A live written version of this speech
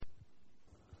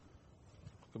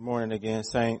Good morning again,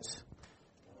 saints.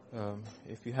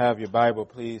 If you have your Bible,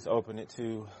 please open it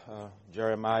to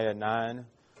Jeremiah 9.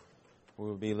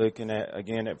 We'll be looking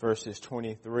at verses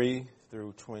 23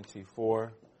 through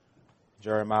 24.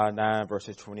 Jeremiah 9,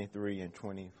 verses 23 and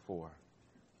 24.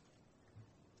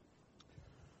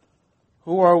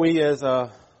 Who are we as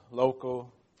a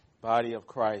local body of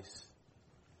Christ?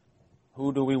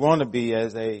 Who do we want to be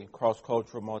as a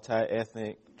cross-cultural,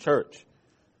 multi-ethnic church?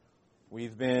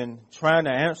 We've been trying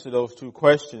to answer those two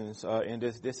questions in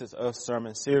this Is Us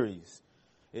sermon series.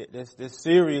 This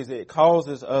series, it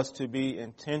causes us to be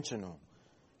intentional.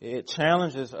 It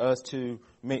challenges us to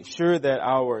make sure that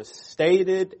our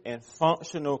stated and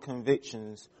functional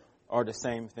convictions are the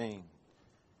same thing.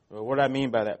 Well, what do I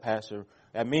mean by that, Pastor?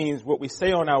 That means what we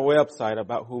say on our website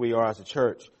about who we are as a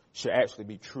church should actually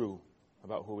be true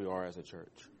about who we are as a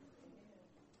church.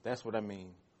 That's what I mean.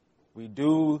 We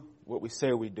do what we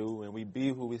say we do, and we be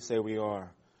who we say we are.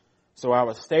 So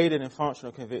our stated and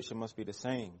functional conviction must be the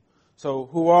same. So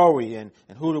who are we, and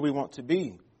who do we want to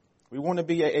be? We want to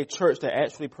be a church that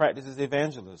actually practices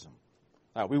evangelism.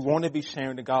 We want to be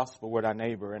sharing the gospel with our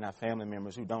neighbor and our family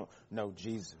members who don't know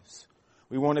Jesus.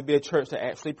 We want to be a church that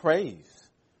actually prays,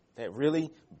 that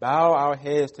really bow our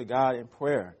heads to God in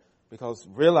prayer, because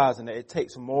realizing that it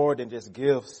takes more than just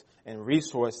gifts and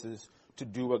resources to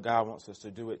do what God wants us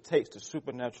to do. It takes the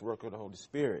supernatural work of the Holy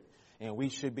Spirit. And we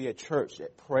should be a church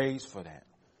that prays for that.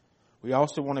 We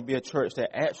also want to be a church that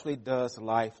actually does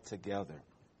life together.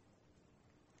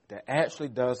 That actually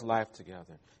does life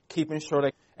together. Keeping sure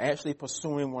that actually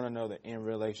pursuing one another in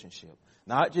relationship.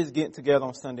 Not just getting together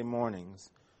on Sunday mornings,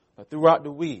 but throughout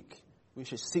the week, we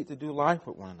should seek to do life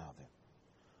with one another.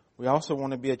 We also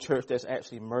want to be a church that's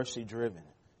actually mercy-driven.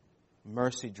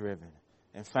 Mercy-driven.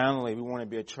 And finally, we want to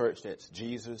be a church that's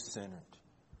Jesus-centered.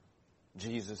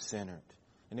 Jesus-centered.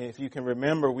 And if you can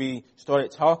remember, we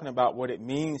started talking about what it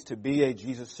means to be a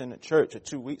Jesus-centered church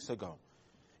 2 weeks ago.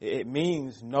 It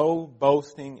means no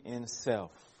boasting in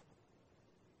self.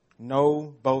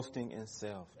 No boasting in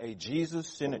self. A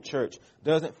Jesus-centered church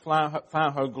doesn't find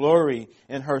her glory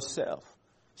in herself.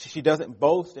 She doesn't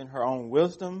boast in her own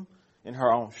wisdom, in her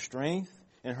own strength,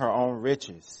 in her own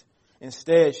riches.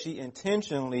 Instead, she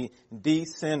intentionally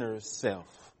decenters self.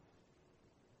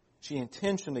 She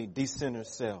intentionally decenters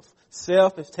self.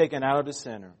 Self is taken out of the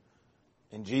center,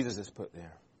 and Jesus is put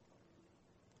there.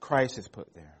 Christ is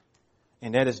put there.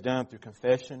 And that is done through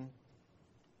confession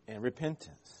and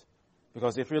repentance.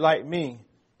 Because if you're like me,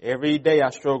 every day I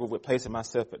struggle with placing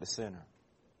myself at the center.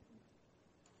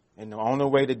 And the only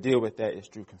way to deal with that is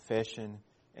through confession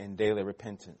and daily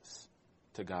repentance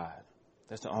to God.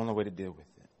 That's the only way to deal with it.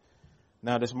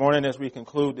 Now, this morning, as we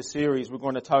conclude the series, we're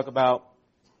going to talk about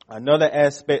another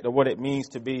aspect of what it means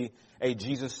to be a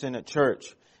Jesus-centered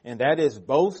church, and that is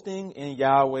boasting in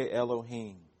Yahweh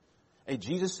Elohim. A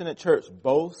Jesus-centered church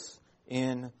boasts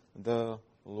in the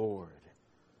Lord.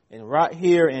 And right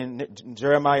here in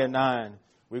Jeremiah 9,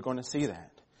 we're going to see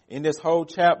that. In this whole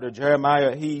chapter,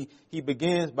 Jeremiah, he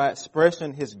begins by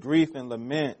expressing his grief and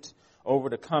lament over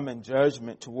the coming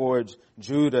judgment towards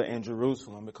Judah and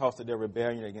Jerusalem because of their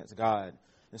rebellion against God.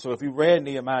 And so if you read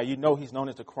Nehemiah, you know he's known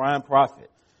as the crying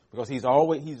prophet because he's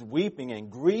weeping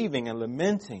and grieving and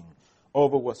lamenting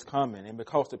over what's coming and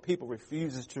because the people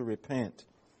refuses to repent.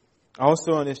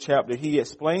 Also in this chapter, he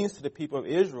explains to the people of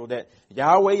Israel that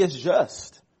Yahweh is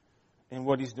just in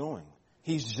what he's doing.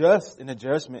 He's just in the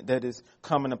judgment that is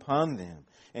coming upon them.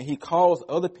 And he calls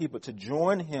other people to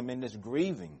join him in this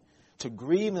grieving, to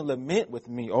grieve and lament with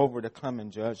me over the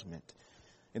coming judgment.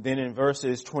 And then in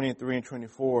verses 23 and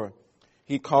 24,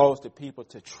 he calls the people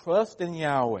to trust in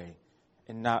Yahweh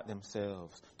and not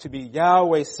themselves. To be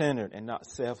Yahweh-centered and not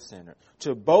self-centered.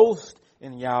 To boast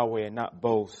in Yahweh and not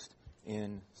boast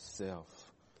in self.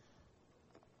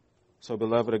 So,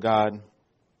 beloved of God,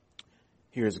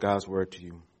 here's God's word to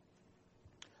you.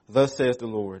 Thus says the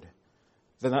Lord,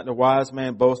 let not the wise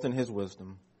man boast in his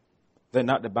wisdom. Let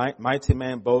not the mighty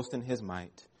man boast in his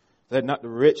might. Let not the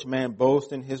rich man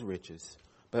boast in his riches.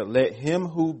 But let him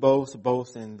who boasts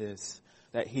boast in this,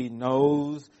 that he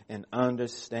knows and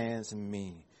understands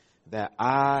me, that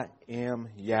I am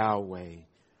Yahweh,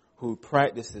 who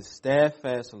practices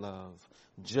steadfast love,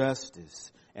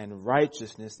 justice, and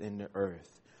righteousness in the earth.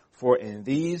 For in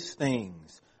these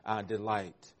things I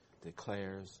delight,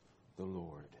 declares the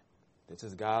Lord. This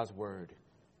is God's word.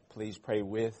 Please pray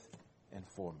with and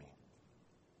for me.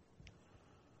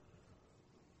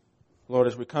 Lord,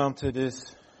 as we come to this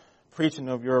preaching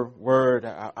of your word,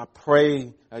 I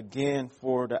pray again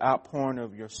for the outpouring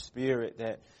of your spirit,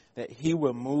 that that He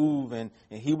will move and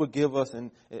He will give us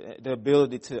the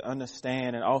ability to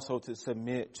understand and also to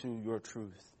submit to your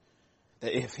truth.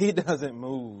 That if He doesn't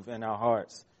move in our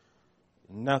hearts,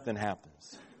 nothing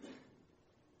happens.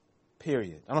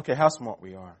 Period. I don't care how smart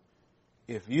we are.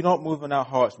 If you don't move in our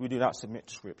hearts, we do not submit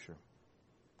to Scripture.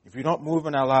 If you don't move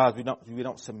in our lives, we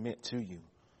don't submit to you.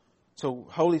 So,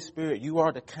 Holy Spirit, you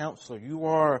are the counselor. You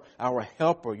are our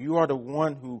helper. You are the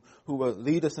one who will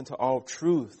lead us into all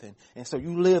truth. And so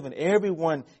you live in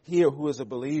everyone here who is a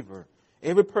believer.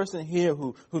 Every person here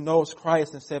who knows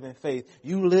Christ and saving faith,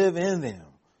 you live in them.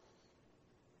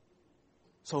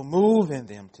 So move in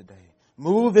them today.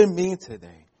 Move in me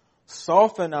today.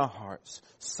 Soften our hearts.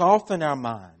 Soften our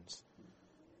minds.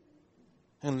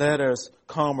 And let us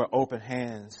come with open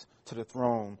hands to the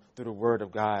throne through the Word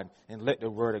of God, and let the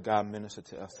Word of God minister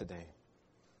to us today.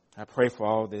 I pray for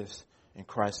all this in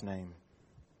Christ's name.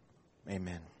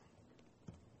 Amen.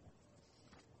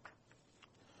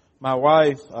 My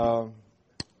wife's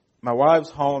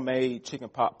homemade chicken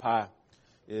pot pie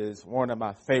is one of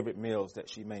my favorite meals that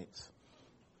she makes.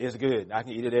 It's good. I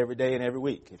can eat it every day and every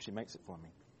week if she makes it for me.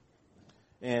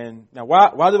 And now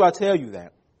why do I tell you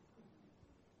that?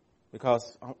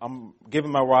 Because I'm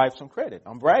giving my wife some credit.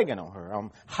 I'm bragging on her. I'm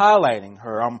highlighting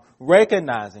her. I'm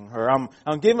recognizing her.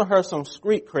 I'm giving her some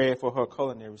street cred for her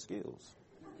culinary skills.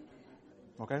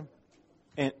 Okay?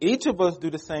 And each of us do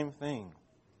the same thing.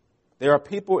 There are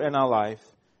people in our life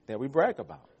that we brag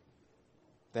about,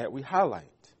 that we highlight.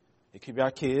 It could be our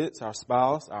kids, our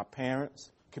spouse, our parents.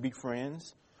 It could be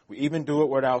friends. We even do it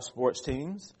with our sports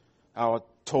teams, our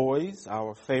toys,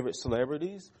 our favorite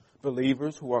celebrities,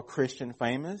 believers who are Christian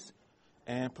famous,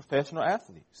 and professional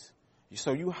athletes.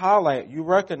 So you highlight, you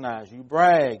recognize, you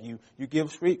brag, you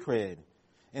give street cred.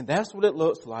 And that's what it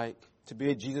looks like to be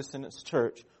a Jesus-centered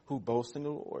church who boasts in the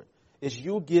Lord. It's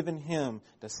you giving Him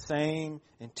the same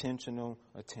intentional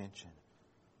attention.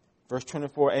 Verse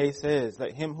 24a says,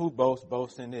 let him who boasts,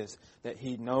 boast in this, that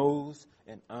he knows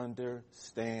and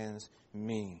understands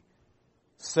me.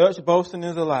 Such boasting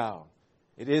is allowed.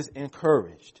 It is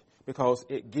encouraged because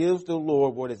it gives the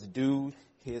Lord what is due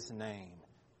His name,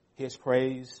 His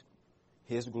praise,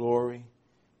 His glory,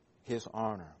 His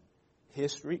honor,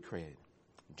 His street cred.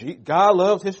 God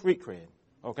loves His street cred,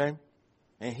 okay?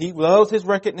 And He loves His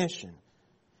recognition.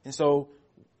 And so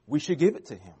we should give it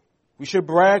to Him. We should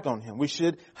brag on Him. We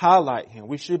should highlight Him.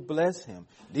 We should bless Him.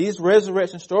 These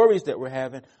resurrection stories that we're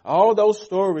having, all those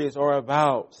stories are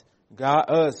about God,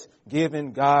 us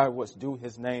giving God what's due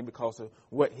His name because of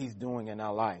what He's doing in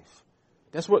our life.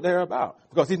 That's what they're about.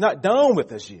 Because He's not done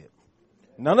with us yet.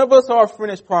 None of us are a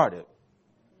finished product.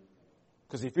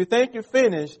 Because if you think you're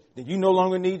finished, then you no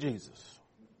longer need Jesus.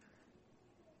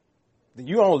 Then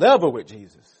you're on level with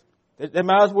Jesus. There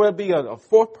might as well be a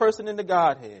fourth person in the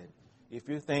Godhead if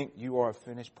you think you are a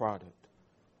finished product.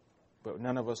 But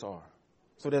none of us are.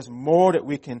 So there's more that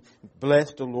we can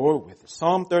bless the Lord with.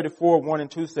 Psalm 34, 1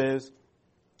 and 2 says,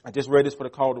 I just read this for the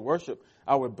call to worship,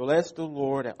 I will bless the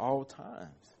Lord at all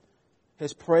times.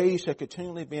 His praise shall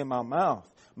continually be in my mouth.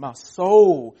 My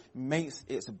soul makes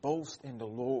its boast in the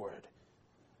Lord.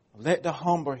 Let the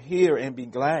humble hear and be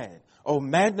glad. Oh,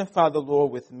 magnify the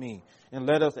Lord with me, and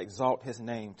let us exalt His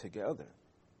name together.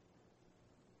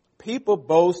 People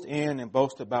boast in and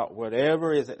boast about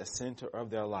whatever is at the center of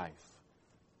their life.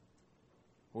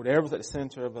 Whatever is at the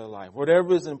center of their life.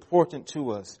 Whatever is important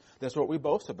to us, that's what we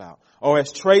boast about. Or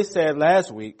as Trey said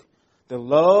last week, the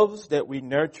loves that we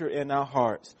nurture in our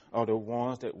hearts are the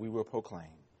ones that we will proclaim.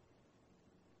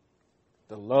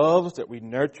 The loves that we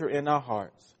nurture in our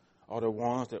hearts are the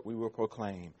ones that we will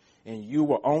proclaim. And you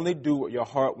will only do what your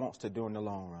heart wants to do in the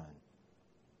long run.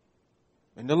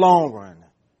 In the long run,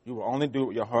 you will only do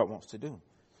what your heart wants to do.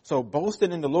 So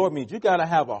boasting in the Lord means you got to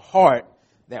have a heart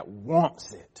that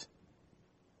wants it.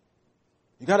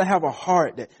 You got to have a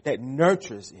heart that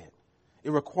nurtures it.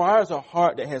 It requires a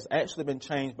heart that has actually been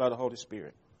changed by the Holy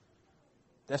Spirit.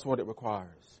 That's what it requires.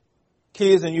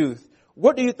 Kids and youth,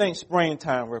 what do you think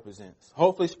springtime represents?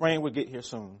 Hopefully spring will get here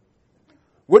soon.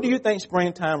 What do you think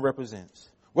springtime represents?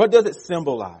 What does it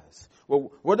symbolize?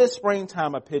 Well, what is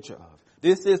springtime a picture of?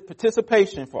 This is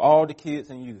participation for all the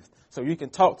kids and youth. So you can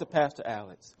talk to Pastor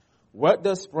Alex. What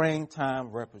does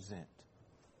springtime represent?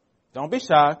 Don't be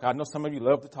shy. I know some of you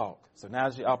love to talk. So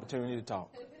now's your opportunity to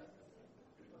talk.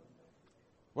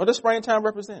 What does springtime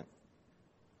represent?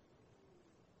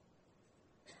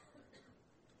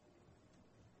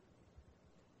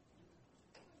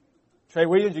 Trey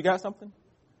Williams, you got something?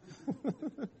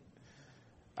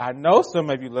 I know some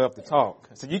of you love to talk.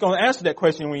 So you're going to answer that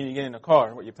question when you get in the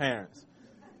car with your parents.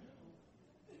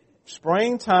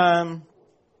 Spring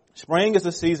is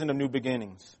a season of new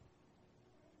beginnings.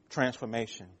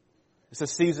 transformation. It's a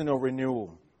season of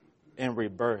renewal and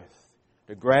rebirth.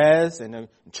 The grass and the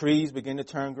trees begin to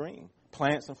turn green.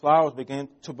 Plants and flowers begin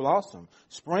to blossom.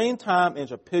 Springtime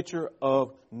is a picture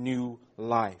of new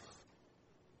life.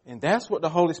 And that's what the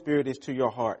Holy Spirit is to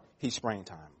your heart. He's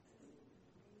springtime.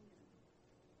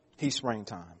 He's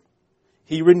springtime.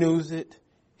 He renews it.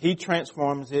 He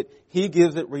transforms it. He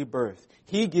gives it rebirth.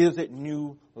 He gives it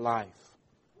new life.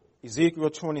 Ezekiel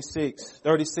 36,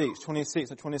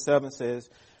 and 27 says,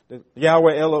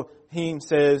 Yahweh Elohim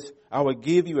says, I will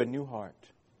give you a new heart.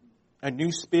 A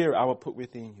new spirit I will put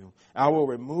within you. I will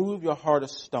remove your heart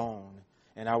of stone,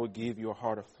 and I will give you a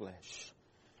heart of flesh.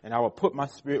 And I will put my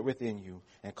spirit within you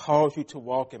and cause you to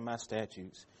walk in my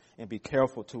statutes and be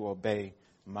careful to obey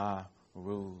my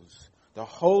rules. The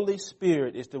Holy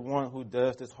Spirit is the one who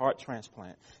does this heart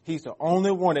transplant. He's the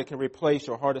only one that can replace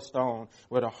your heart of stone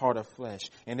with a heart of flesh.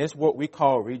 And it's what we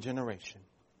call regeneration.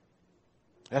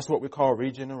 That's what we call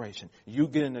regeneration. You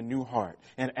getting a new heart.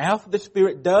 And after the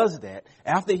Spirit does that,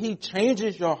 after He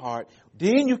changes your heart,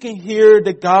 then you can hear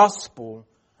the gospel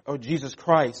of Jesus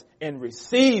Christ and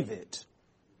receive it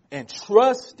and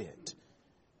trust it.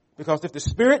 Because if the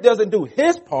Spirit doesn't do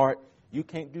His part, you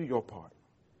can't do your part.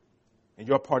 And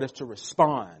your part is to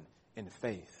respond in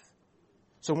faith.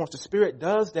 So once the Spirit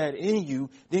does that in you,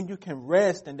 then you can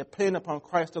rest and depend upon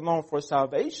Christ alone for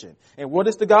salvation. And what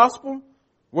is the gospel?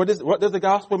 What does the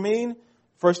gospel mean?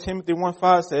 1 Timothy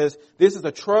 1:5 says, this is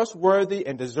a trustworthy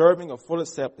and deserving of full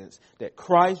acceptance, that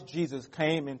Christ Jesus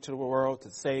came into the world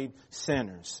to save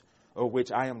sinners, of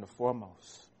which I am the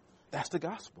foremost. That's the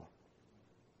gospel.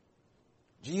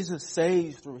 Jesus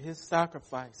saves through His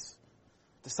sacrifice,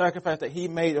 the sacrifice that He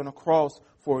made on the cross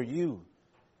for you.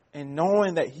 And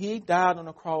knowing that He died on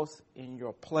the cross in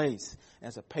your place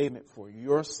as a payment for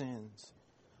your sins.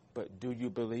 But do you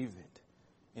believe it?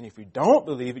 And if you don't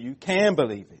believe it, you can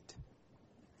believe it.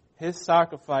 His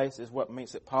sacrifice is what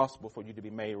makes it possible for you to be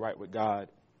made right with God,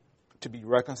 to be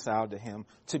reconciled to Him,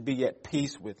 to be at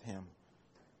peace with Him.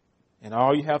 And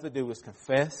all you have to do is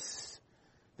confess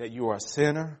that you are a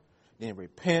sinner, then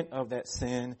repent of that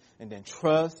sin, and then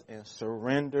trust and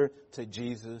surrender to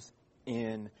Jesus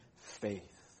in faith.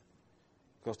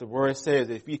 Because the Word says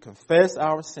that if we confess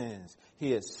our sins,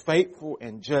 He is faithful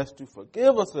and just to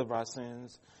forgive us of our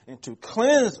sins and to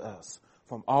cleanse us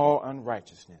from all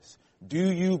unrighteousness.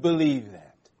 Do you believe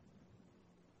that?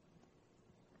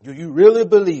 Do you really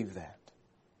believe that?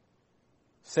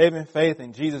 Saving faith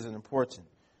in Jesus is important.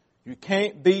 You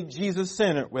can't be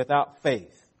Jesus-centered without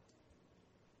faith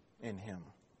in Him.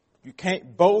 You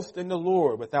can't boast in the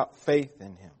Lord without faith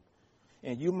in Him.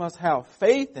 And you must have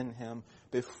faith in Him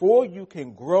before you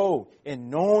can grow in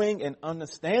knowing and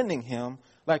understanding Him,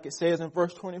 like it says in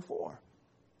verse 24.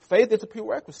 Faith is a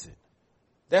prerequisite.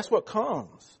 That's what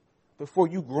comes before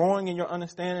you growing in your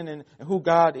understanding and who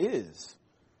God is.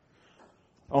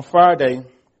 On Friday,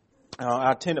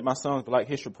 I attended my son's Black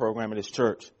History program at his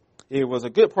church. It was a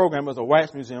good program. It was a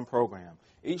wax museum program.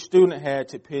 Each student had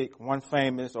to pick one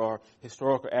famous or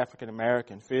historical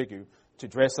African-American figure to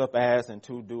dress up as and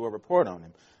to do a report on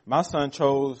him. My son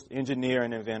chose engineer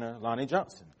and inventor Lonnie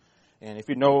Johnson. And if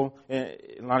you know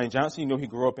Lonnie Johnson, you know he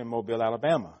grew up in Mobile,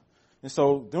 Alabama. And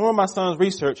so during my son's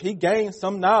research, he gained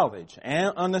some knowledge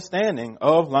and understanding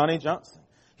of Lonnie Johnson.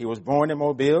 He was born in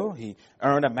Mobile. He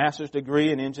earned a master's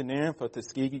degree in engineering from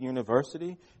Tuskegee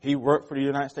University. He worked for the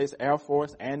United States Air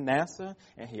Force and NASA.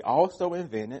 And he also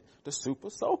invented the Super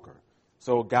Soaker.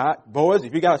 So boys,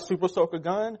 if you got a Super Soaker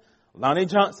gun, Lonnie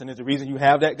Johnson is the reason you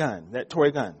have that gun, that toy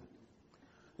gun.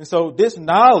 And so this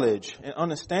knowledge and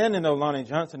understanding of Lonnie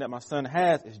Johnson that my son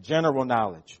has is general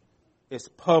knowledge. It's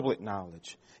public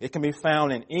knowledge. It can be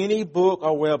found in any book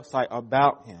or website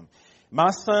about him. My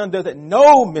son doesn't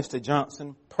know Mr.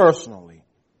 Johnson personally.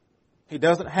 He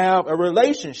doesn't have a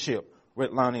relationship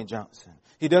with Lonnie Johnson.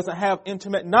 He doesn't have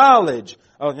intimate knowledge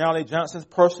of Lonnie Johnson's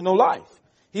personal life.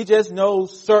 He just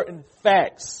knows certain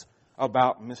facts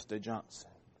about Mr. Johnson.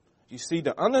 You see,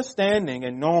 the understanding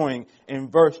and knowing in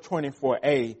verse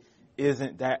 24a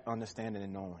isn't that understanding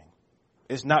and knowing.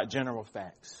 It's not general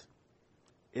facts.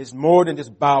 It's more than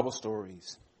just Bible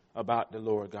stories about the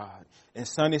Lord God and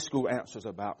Sunday school answers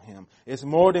about Him. It's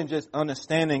more than just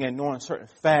understanding and knowing certain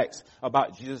facts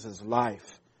about Jesus'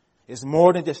 life. It's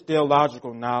more than just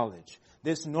theological knowledge.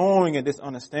 This knowing and this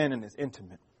understanding is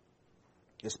intimate.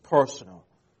 It's personal.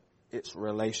 It's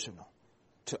relational.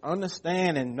 To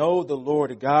understand and know the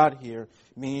Lord God here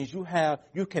means you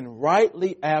can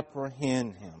rightly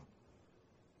apprehend Him.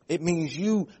 It means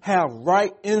you have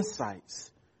right insights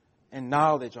and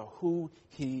knowledge of who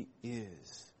He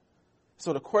is.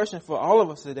 So the question for all of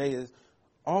us today is,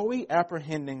 Are we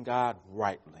apprehending God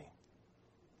rightly?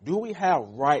 Do we have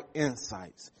right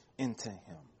insights into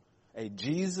Him? A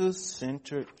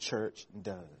Jesus-centered church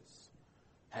does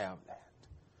have that.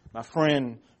 My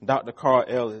friend, Dr. Carl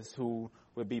Ellis, who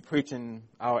will be preaching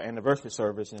our anniversary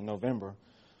service in November,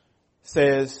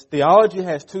 says theology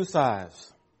has two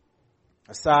sides,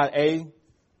 a side A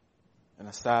and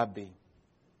a side B.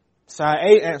 Side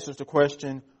A answers the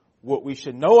question, what we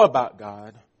should know about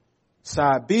God.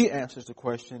 Side B answers the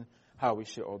question, how we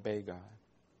should obey God.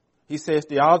 He says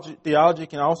theology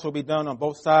can also be done on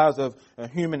both sides of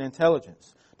human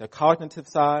intelligence. The cognitive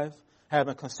side,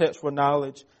 having conceptual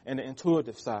knowledge, and the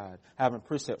intuitive side, having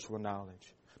perceptual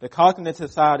knowledge. The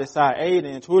cognitive side is side A, the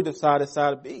intuitive side is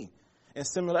side B. And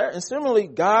similarly,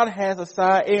 God has a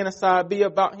side A and a side B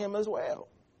about Him as well.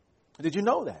 Did you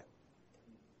know that?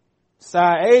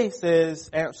 Side A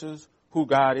answers who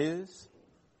God is.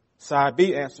 Side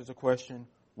B answers the question,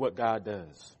 what God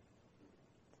does.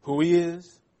 Who He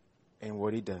is and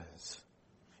what He does.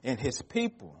 And His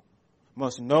people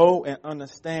must know and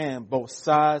understand both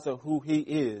sides of who He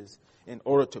is in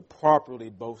order to properly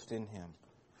boast in Him.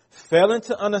 Failing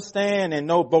to understand and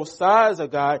know both sides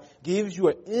of God gives you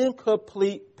an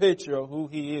incomplete picture of who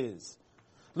He is.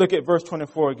 Look at verse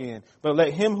 24 again. But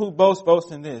let him who boasts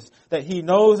boast in this, that he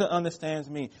knows and understands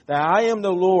me, that I am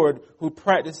the Lord who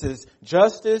practices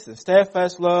justice and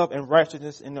steadfast love and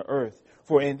righteousness in the earth.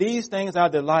 For in these things I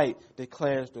delight,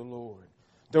 declares the Lord.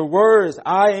 The words,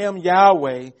 I am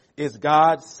Yahweh, is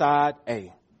God's side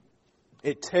A.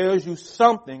 It tells you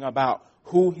something about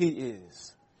who He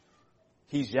is.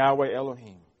 He's Yahweh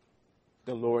Elohim,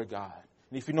 the Lord God.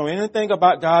 And if you know anything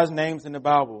about God's names in the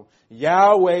Bible,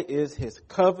 Yahweh is His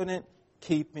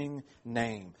covenant-keeping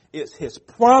name. It's His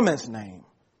promised name.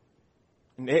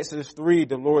 In Exodus 3,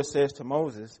 the Lord says to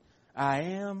Moses, I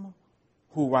am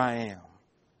who I am.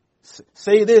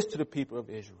 Say this to the people of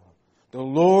Israel. The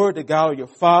Lord, the God of your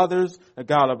fathers, the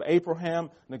God of Abraham,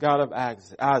 the God of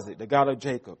Isaac, the God of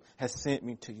Jacob, has sent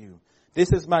me to you.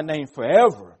 This is my name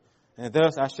forever, and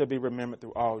thus I shall be remembered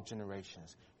through all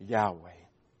generations. Yahweh.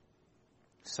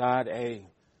 Side A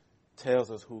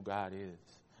tells us who God is.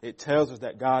 It tells us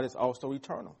that God is also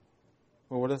eternal.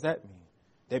 Well, what does that mean?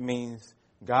 That means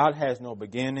God has no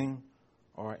beginning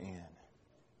or end.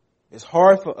 It's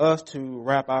hard for us to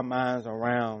wrap our minds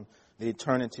around the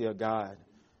eternity of God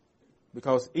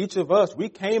because each of us, we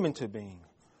came into being.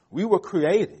 We were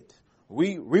created.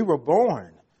 We were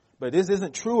born. But this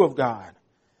isn't true of God.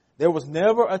 There was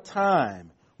never a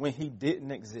time when He didn't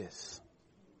exist.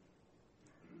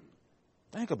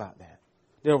 Think about that.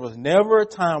 There was never a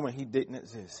time when He didn't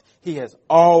exist. He has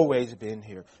always been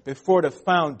here. Before the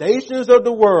foundations of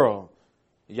the world,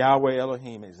 Yahweh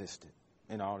Elohim existed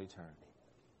in all eternity.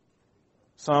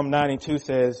 Psalm 92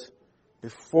 says,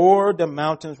 before the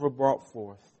mountains were brought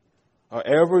forth, or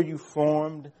ever you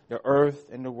formed the earth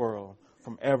and the world,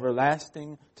 from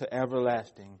everlasting to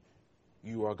everlasting,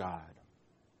 you are God.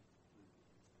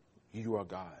 You are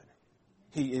God.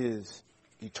 He is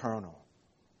eternal.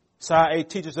 Side A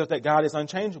teaches us that God is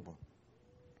unchangeable.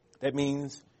 That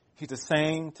means He's the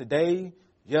same today,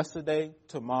 yesterday,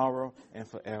 tomorrow, and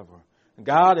forever.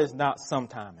 God is not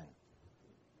sometiming.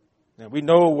 Now, we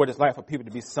know what it's like for people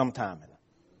to be sometiming.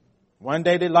 One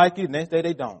day they like you, next day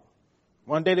they don't.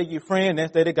 One day they're your friend,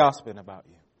 next day they're gossiping about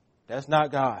you. That's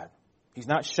not God. He's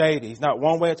not shady. He's not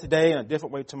one way today and a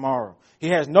different way tomorrow. He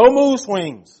has no mood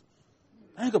swings.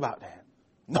 Think about that.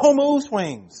 No mood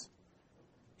swings.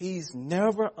 He's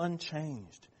never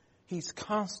unchanged. He's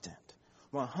constant,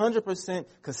 100%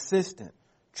 consistent,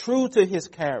 true to His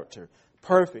character,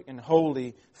 perfect and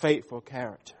holy, faithful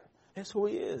character. That's who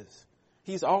He is.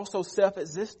 He's also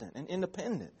self-existent and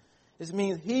independent. This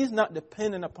means He's not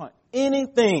dependent upon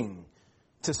anything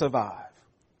to survive.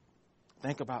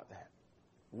 Think about that.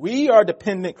 We are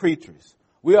dependent creatures.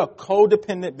 We are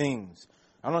codependent beings.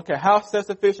 I don't care how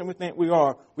self-sufficient we think we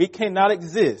are. We cannot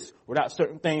exist without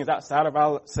certain things outside of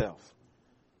ourselves.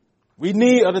 We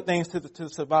need other things to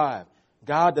survive.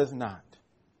 God does not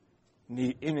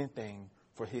need anything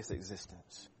for His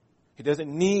existence. He doesn't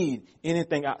need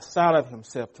anything outside of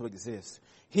Himself to exist.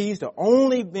 He's the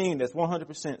only being that's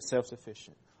 100%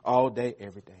 self-sufficient all day,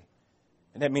 every day.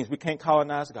 And that means we can't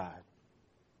colonize God.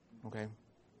 Okay?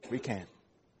 We can't.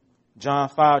 John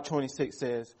 5:26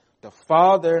 says, the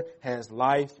Father has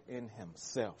life in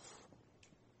Himself.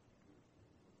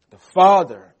 The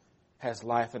Father has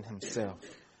life in Himself.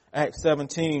 Acts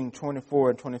 17:24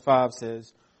 and 25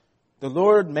 says, the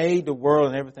Lord made the world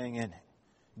and everything in it.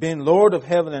 Being Lord of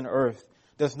heaven and earth,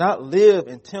 does not live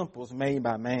in temples made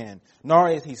by man, nor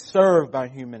is he served by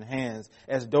human hands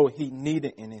as though he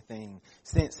needed anything,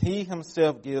 since he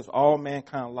himself gives all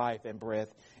mankind life and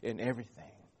breath in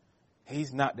everything.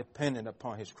 He's not dependent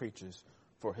upon his creatures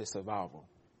for his survival.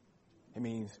 It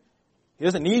means he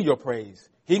doesn't need your praise.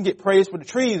 He can get praise for the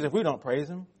trees if we don't praise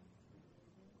him.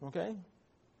 Okay?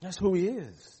 That's who he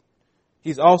is.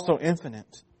 He's also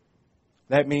infinite.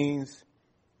 That means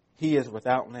he is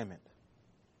without limit.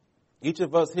 Each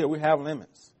of us here, we have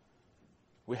limits.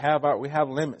 We have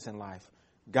limits in life.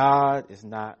 God is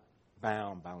not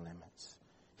bound by limits.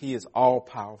 He is all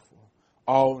powerful,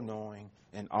 all knowing,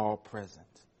 and all present.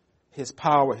 His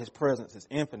power, his presence is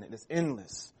infinite, it's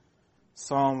endless.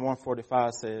 Psalm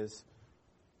 145 says,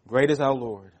 "Great is our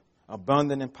Lord,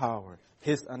 abundant in power.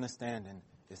 His understanding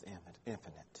is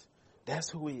infinite." That's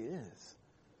who he is.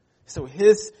 So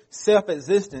his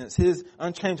self-existence, his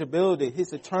unchangeability,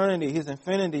 his eternity, his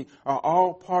infinity are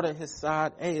all part of his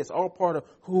side A. It's all part of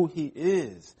who he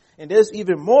is. And there's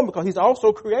even more because he's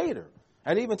also creator.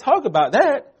 I didn't even talk about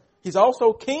that. He's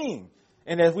also king.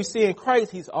 And as we see in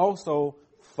Christ, he's also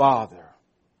Father.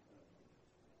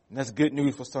 And that's good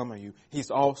news for some of you.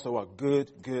 He's also a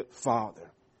good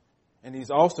Father. And he's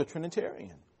also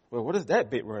Trinitarian. Well, what does that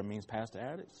bit word mean, Pastor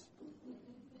Addis?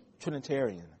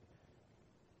 Trinitarian.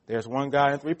 There's one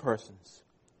God in three persons.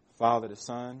 Father the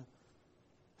Son,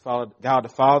 God the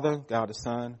Father, God the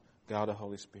Son, God the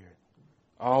Holy Spirit.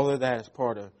 All of that is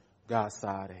part of God's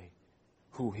side A,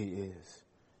 who he is.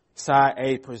 Side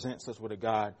A presents us with a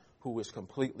God who is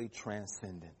completely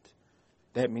transcendent.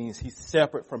 That means he's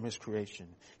separate from his creation.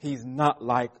 He's not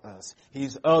like us.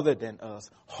 He's other than us,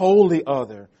 wholly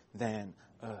other than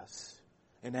us.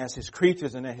 And as his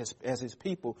creatures and as his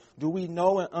people, do we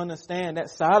know and understand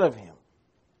that side of him?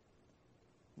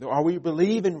 Are we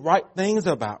believing right things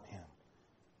about him?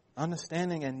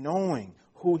 Understanding and knowing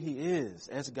who he is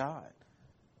as God.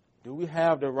 Do we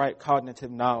have the right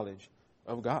cognitive knowledge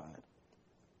of God?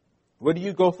 Where do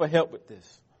you go for help with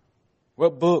this?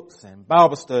 What books and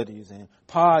Bible studies and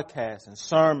podcasts and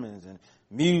sermons and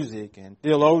music and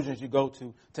theologians you go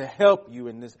to help you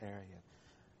in this area?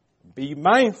 Be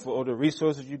mindful of the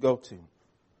resources you go to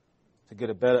get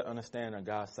a better understanding of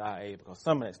God's side A, because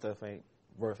some of that stuff ain't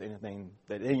worth anything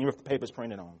that ain't worth the papers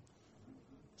printed on.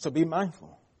 So be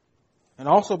mindful. And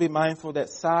also be mindful that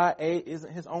side A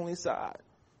isn't his only side.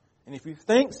 And if you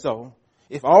think so,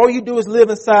 if all you do is live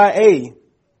in side A,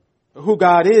 who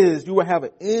God is, you will have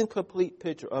an incomplete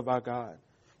picture of our God.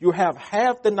 You have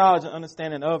half the knowledge and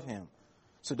understanding of him.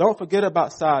 So don't forget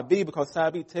about side B, because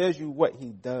side B tells you what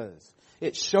he does.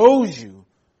 It shows you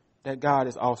that God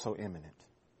is also immanent.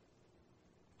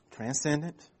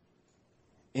 Transcendent,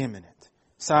 immanent.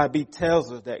 Side B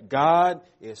tells us that God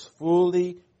is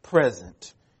fully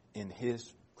present in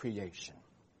his creation.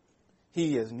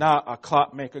 He is not a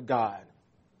clockmaker God.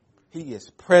 He is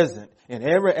present in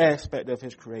every aspect of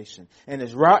his creation. And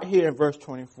it's right here in verse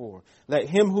 24. Let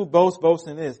him who boasts, boast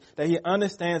in this, that he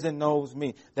understands and knows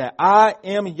me, that I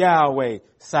am Yahweh,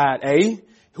 side A,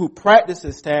 who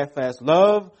practices steadfast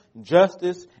love,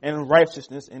 justice, and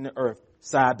righteousness in the earth,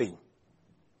 side B.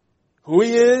 Who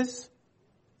he is,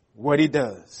 what he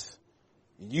does.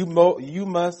 You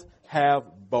must have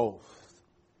both.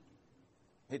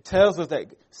 It tells us that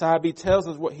side B tells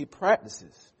us what he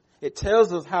practices. It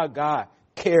tells us how God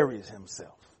carries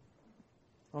himself.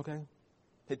 Okay?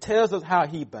 It tells us how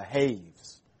he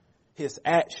behaves, his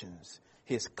actions,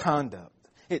 his conduct.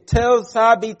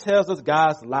 Side B tells us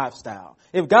God's lifestyle.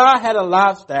 If God had a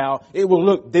lifestyle, it would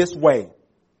look this way.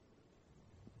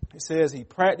 It says he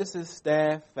practices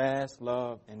steadfast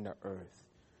love in the earth.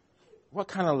 What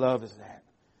kind of love is that?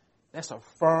 That's a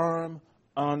firm,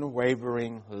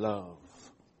 unwavering love.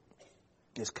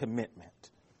 It's commitment.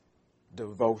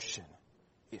 Devotion.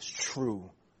 It's true,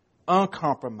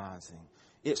 uncompromising.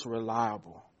 It's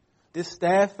reliable. This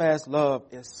steadfast love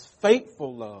is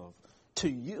faithful love to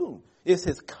you. It's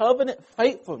his covenant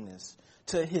faithfulness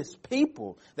to his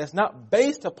people that's not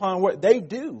based upon what they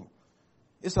do.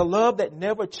 It's a love that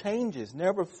never changes,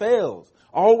 never fails,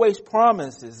 always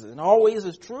promises, and always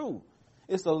is true.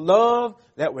 It's a love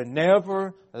that will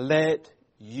never let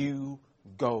you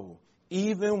go,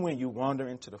 even when you wander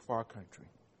into the far country.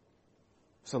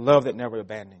 It's a love that never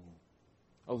abandons you.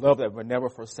 A love that will never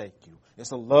forsake you.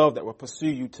 It's a love that will pursue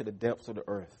you to the depths of the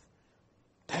earth.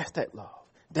 That's that love.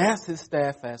 That's his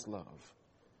steadfast love.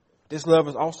 This love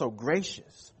is also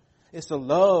gracious. It's a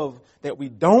love that we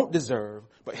don't deserve,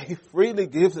 but he freely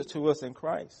gives it to us in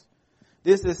Christ.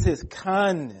 This is his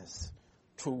kindness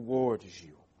towards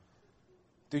you.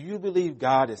 Do you believe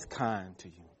God is kind to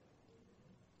you?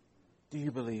 Do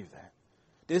you believe that?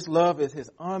 This love is his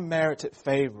unmerited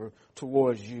favor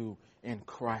towards you in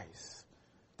Christ.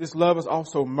 This love is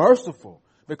also merciful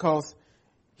because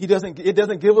it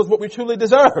doesn't give us what we truly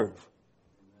deserve.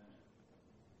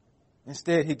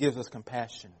 Instead, he gives us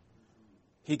compassion.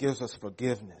 He gives us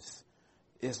forgiveness.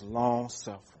 It's long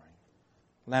suffering.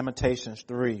 Lamentations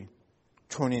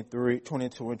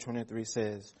 3:22 and 23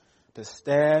 says, the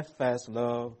steadfast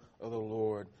love of the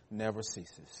Lord never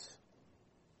ceases.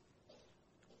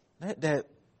 Let that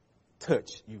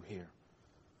touch you here.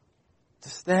 The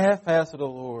steadfast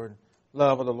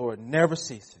love of the Lord never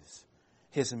ceases.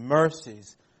 His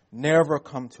mercies never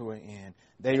come to an end.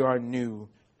 They are new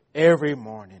every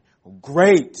morning.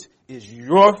 Great is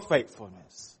your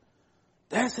faithfulness.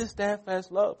 That's his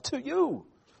steadfast love to you.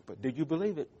 But do you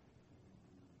believe it?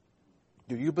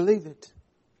 Do you believe it?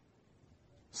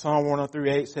 Psalm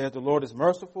 103:8 says, the Lord is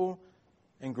merciful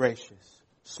and gracious,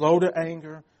 slow to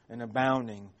anger and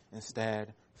abounding in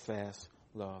steadfast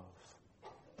love.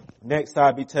 Next,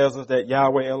 IB tells us that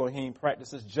Yahweh Elohim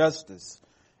practices justice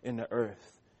in the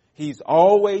earth. He's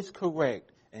always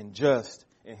correct and just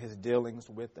in his dealings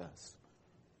with us.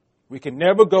 We can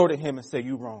never go to him and say,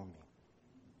 you wrong me.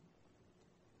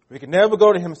 We can never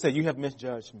go to him and say, you have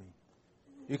misjudged me.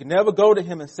 You can never go to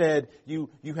him and say, you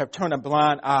have turned a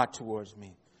blind eye towards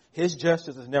me. His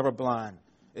justice is never blind.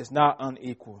 It's not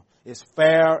unequal. It's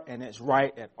fair and it's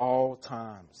right at all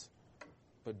times.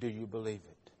 But do you believe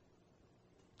it?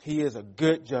 He is a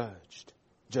good judge.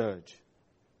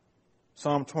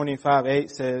 Psalm 25:8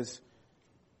 says,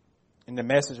 in the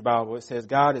Message Bible, it says,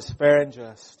 God is fair and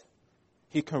just.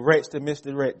 He corrects the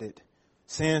misdirected,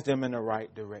 sends them in the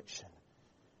right direction.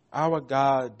 Our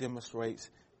God demonstrates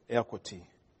equity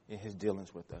in his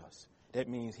dealings with us. That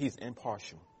means he's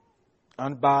impartial,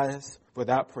 unbiased,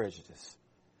 without prejudice.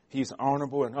 He's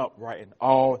honorable and upright in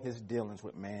all his dealings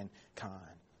with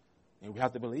mankind. And we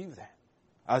have to believe that.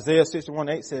 Isaiah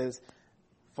 61:8 says,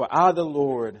 for I, the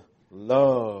Lord,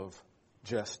 love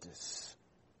justice.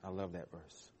 I love that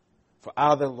verse. For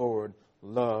I, the Lord,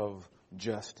 love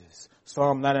justice.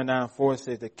 Psalm 99:4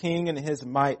 says, the king in his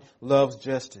might loves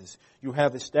justice. You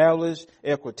have established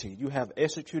equity. You have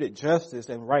executed justice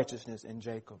and righteousness in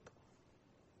Jacob.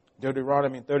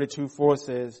 Deuteronomy 32:4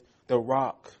 says, the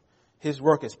rock, his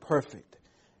work is perfect.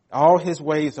 All his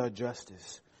ways are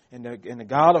justice. And the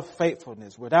God of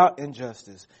faithfulness, without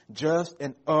injustice, just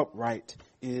and upright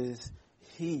is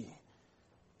he.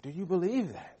 Do you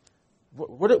believe that?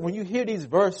 When you hear these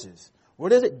verses, what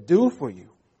does it do for you?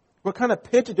 What kind of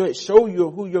picture does it show you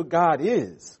of who your God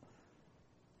is?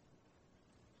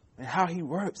 And how he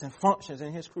works and functions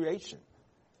in his creation.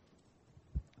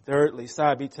 Thirdly,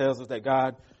 Sabi tells us that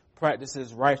God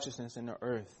practices righteousness in the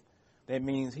earth. That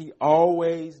means he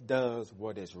always does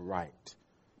what is right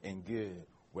and good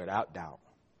without doubt,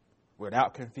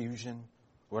 without confusion,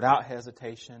 without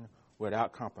hesitation,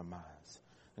 without compromise.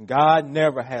 And God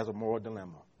never has a moral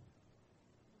dilemma.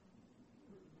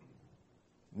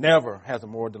 Never has a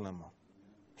moral dilemma.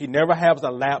 He never has a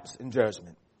lapse in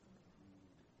judgment.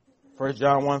 1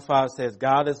 John 1:5 says,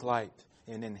 God is light,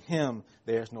 and in him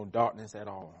there is no darkness at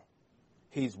all.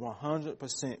 He's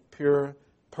 100% pure,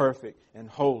 perfect, and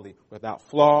holy, without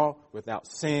flaw, without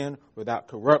sin, without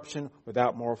corruption,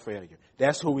 without moral failure.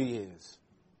 That's who he is.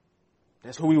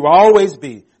 That's who he will always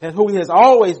be. That's who he has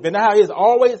always been. That's how he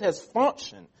always has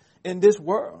functioned in this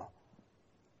world.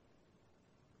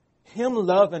 Him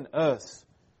loving us,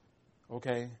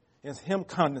 okay, is him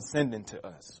condescending to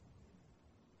us.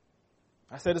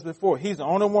 I said this before. He's the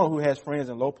only one who has friends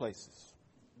in low places.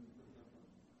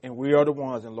 And we are the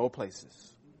ones in low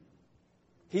places.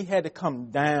 He had to come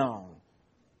down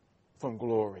from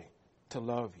glory to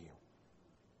love you.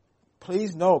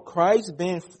 Please know, Christ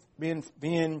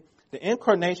being the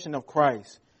incarnation of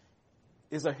Christ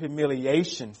is a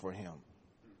humiliation for him.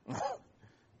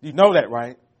 You know that,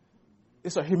 right?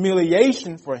 It's a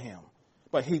humiliation for him.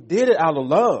 But he did it out of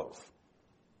love.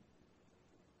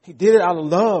 He did it out of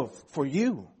love for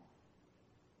you.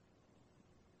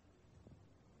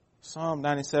 Psalm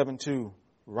 97:2,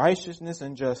 righteousness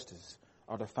and justice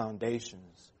are the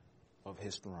foundations of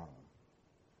his throne.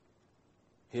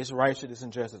 His righteousness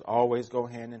and justice always go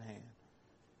hand in hand.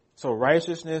 So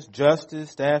righteousness,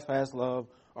 justice, steadfast love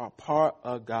are part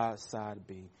of God's side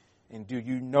B. And do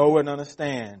you know and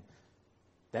understand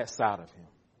that side of him?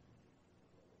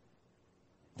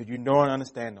 Do you know and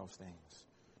understand those things?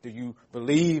 Do you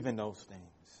believe in those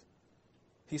things?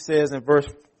 He says in verse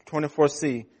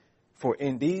 24c, for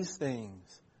in these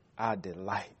things I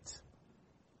delight,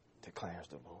 declares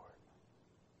the Lord.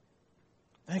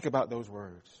 Think about those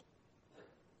words.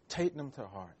 Take them to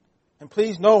heart And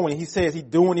please know when he says he's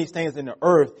doing these things in the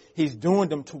earth, he's doing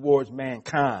them towards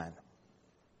mankind.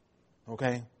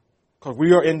 Okay? Because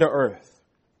we are in the earth.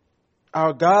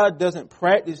 Our God doesn't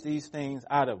practice these things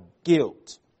out of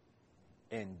guilt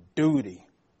and duty.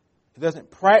 He doesn't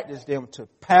practice them to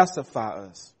pacify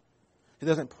us. He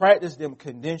doesn't practice them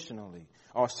conditionally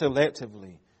or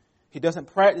selectively. He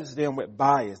doesn't practice them with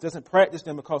bias. Doesn't practice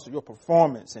them because of your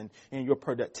performance and your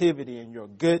productivity and your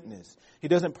goodness. He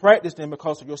doesn't practice them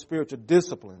because of your spiritual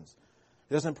disciplines.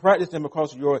 He doesn't practice them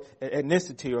because of your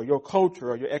ethnicity or your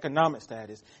culture or your economic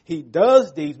status. He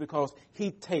does these because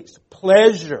he takes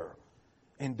pleasure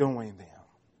in doing them.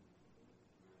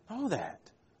 Know that.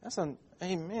 That's an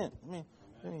amen. Let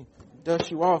me dust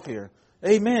you off here.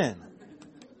 Amen.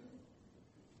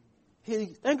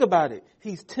 Think about it.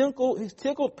 He's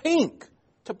tickled pink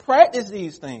to practice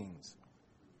these things.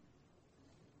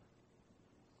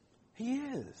 He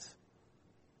is.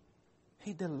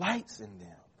 He delights in them.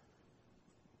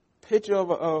 Picture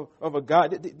of a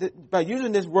God. By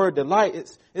using this word delight,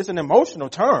 it's an emotional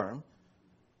term.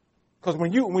 Because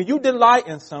when you delight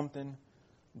in something,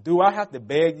 do I have to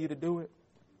beg you to do it?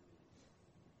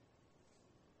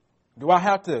 Do I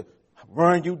have to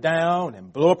run you down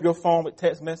and blow up your phone with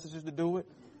text messages to do it?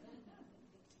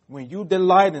 When you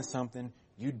delight in something,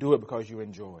 you do it because you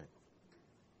enjoy it.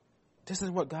 This is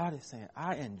what God is saying.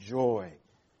 I enjoy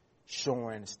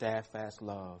showing steadfast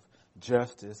love,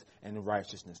 justice, and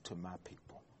righteousness to my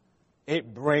people.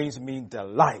 It brings me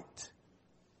delight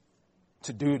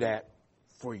to do that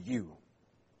for you.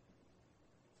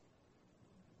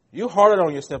 You're harder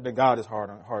on yourself than God is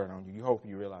harder on you. You hope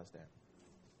you realize that.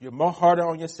 You're more harder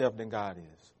on yourself than God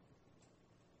is.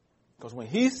 Because when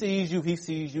he sees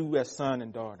you as son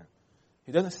and daughter.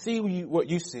 He doesn't see what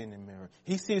you see in the mirror.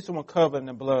 He sees someone covered in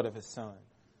the blood of his son.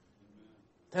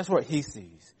 That's what he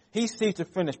sees. He sees the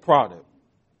finished product.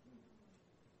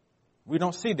 We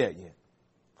don't see that yet.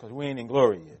 Because we ain't in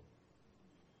glory yet.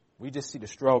 We just see the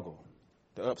struggle,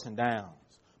 the ups and downs.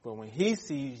 But when he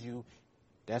sees you,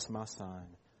 that's my son,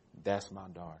 that's my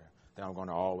daughter, that I'm going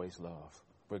to always love,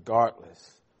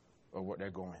 regardless of what they're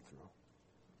going through.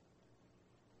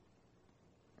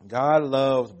 God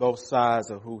loves both sides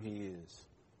of who he is.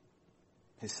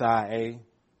 His side A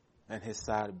and his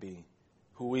side B.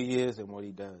 Who he is and what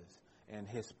he does. And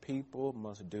his people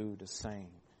must do the same.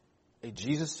 A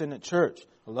Jesus-centered church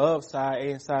loves side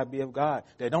A and side B of God.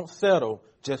 They don't settle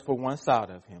just for one side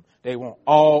of him. They want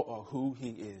all of who he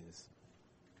is.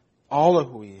 All of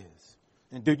who he is.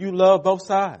 And do you love both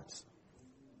sides?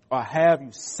 Or have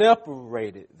you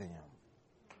separated them?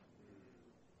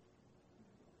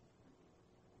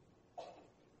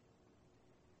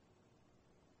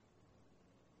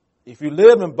 If you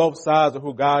live in both sides of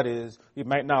who God is, you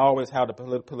might not always have the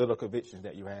political convictions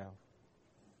that you have.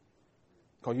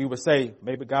 Because you would say,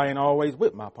 maybe God ain't always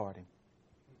with my party.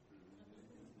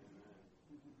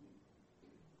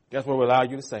 That's what we allow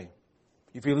you to say.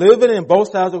 If you're living in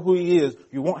both sides of who he is,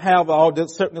 you won't have all the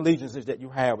certain allegiances that you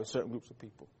have with certain groups of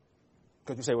people.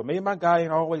 Because you say, well, maybe my God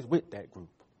ain't always with that group.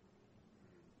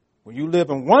 When you live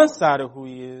on one side of who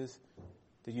he is,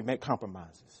 then you make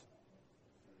compromises.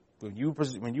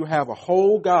 When you have a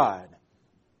whole God,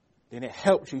 then it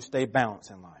helps you stay balanced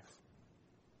in life.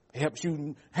 It helps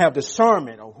you have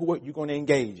discernment of what you're going to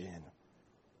engage in.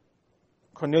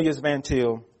 Cornelius Van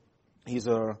Til, he's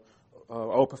an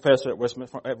old professor at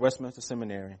Westminster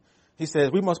Seminary. He says,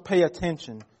 we must pay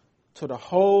attention to the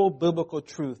whole biblical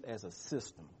truth as a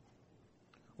system.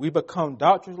 We become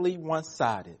doctrinally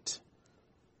one-sided.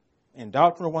 And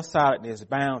doctrinal one-sidedness is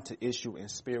bound to issue in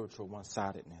spiritual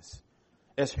one-sidedness.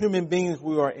 As human beings,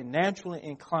 we are naturally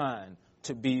inclined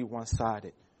to be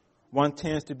one-sided. One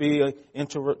tends to be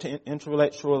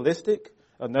intellectualistic.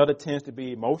 Another tends to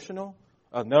be emotional.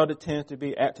 Another tends to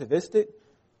be activistic.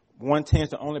 One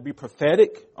tends to only be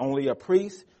prophetic, only a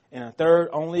priest. And a third,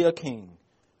 only a king.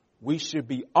 We should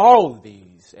be all of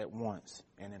these at once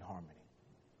and in harmony.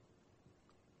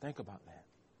 Think about that.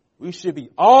 We should be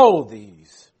all of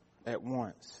these at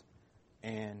once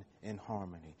and in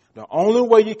harmony. The only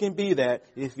way you can be that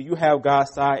is if you have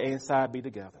God's side A and side B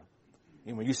together.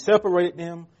 And when you separate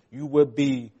them, you will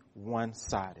be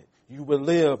one-sided. You will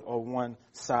live a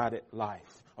one-sided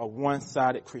life, a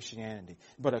one-sided Christianity.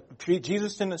 But a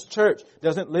Jesus-centered church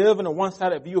doesn't live in a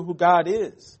one-sided view of who God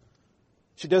is.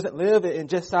 She doesn't live in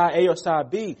just side A or side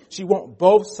B. She wants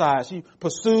both sides. She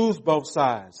pursues both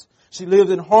sides. She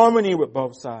lives in harmony with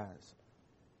both sides.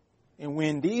 And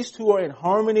when these two are in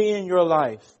harmony in your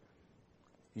life,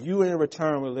 you in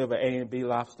return will live an A and B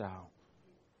lifestyle.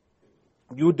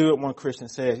 You do it, one Christian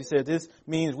says. He said this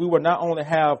means we will not only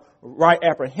have right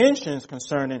apprehensions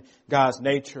concerning God's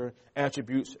nature,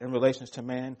 attributes, and relations to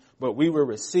man, but we will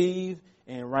receive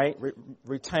and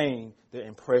retain the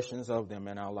impressions of them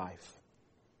in our life.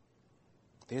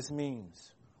 This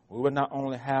means we will not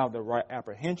only have the right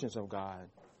apprehensions of God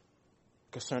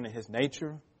concerning His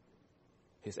nature,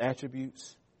 His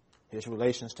attributes, His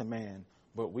relations to man,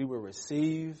 but we will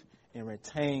receive and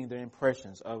retain the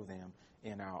impressions of them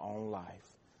in our own life.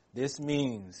 This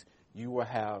means you will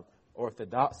have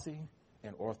orthodoxy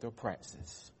and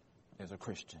orthopraxis as a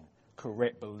Christian.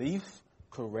 Correct belief,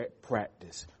 correct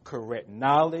practice, correct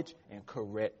knowledge, and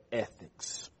correct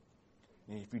ethics.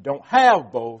 And if you don't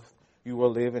have both, you are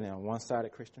living in a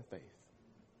one-sided Christian faith.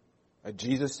 A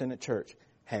Jesus-centered church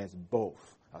has both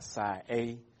a side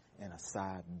A and a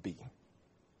side B.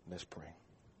 Let's pray.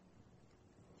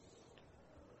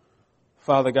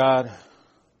 Father God,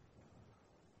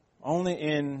 only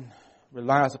in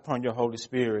reliance upon your Holy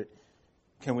Spirit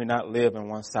can we not live in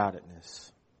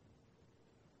one-sidedness.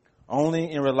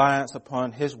 Only in reliance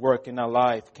upon His work in our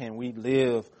life can we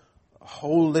live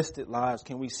holistic lives.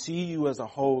 Can we see you as a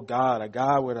whole God, a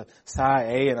God with a side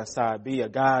A and a side B, a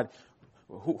God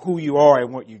who you are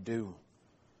and what you do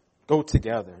go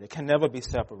together. It can never be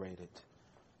separated.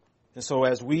 And so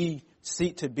as we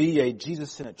seek to be a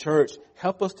Jesus-centered church,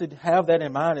 help us to have that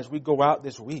in mind as we go out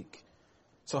this week.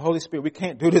 So Holy Spirit, we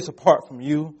can't do this apart from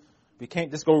you. We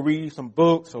can't just go read some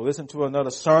books or listen to another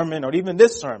sermon or even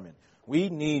this sermon. We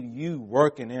need you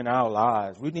working in our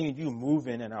lives. We need you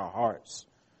moving in our hearts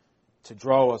to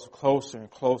draw us closer and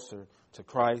closer to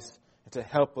Christ and to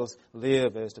help us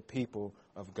live as the people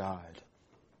of God.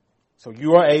 So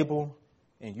you are able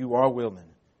and you are willing.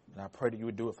 And I pray that you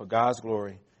would do it for God's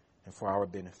glory and for our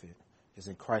benefit. It's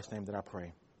in Christ's name that I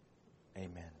pray.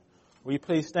 Amen. Will you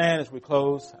please stand as we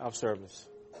close our service?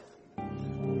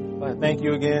 Thank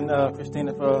you again,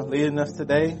 Christina, for leading us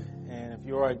today. And if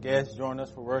you are a guest, join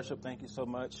us for worship. Thank you so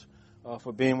much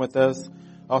for being with us.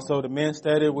 Also, the men's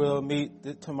study will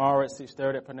meet tomorrow at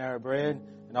 6:30 at Panera Bread.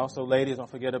 And also, ladies, don't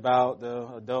forget about the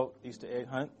adult Easter egg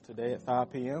hunt today at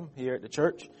 5 p.m. here at the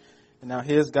church. And now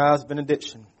here's God's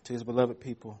benediction to His beloved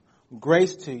people.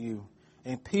 Grace to you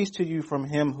and peace to you from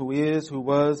Him who is, who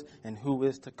was, and who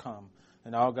is to come.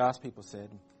 And all God's people said,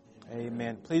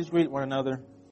 Amen. Please greet one another.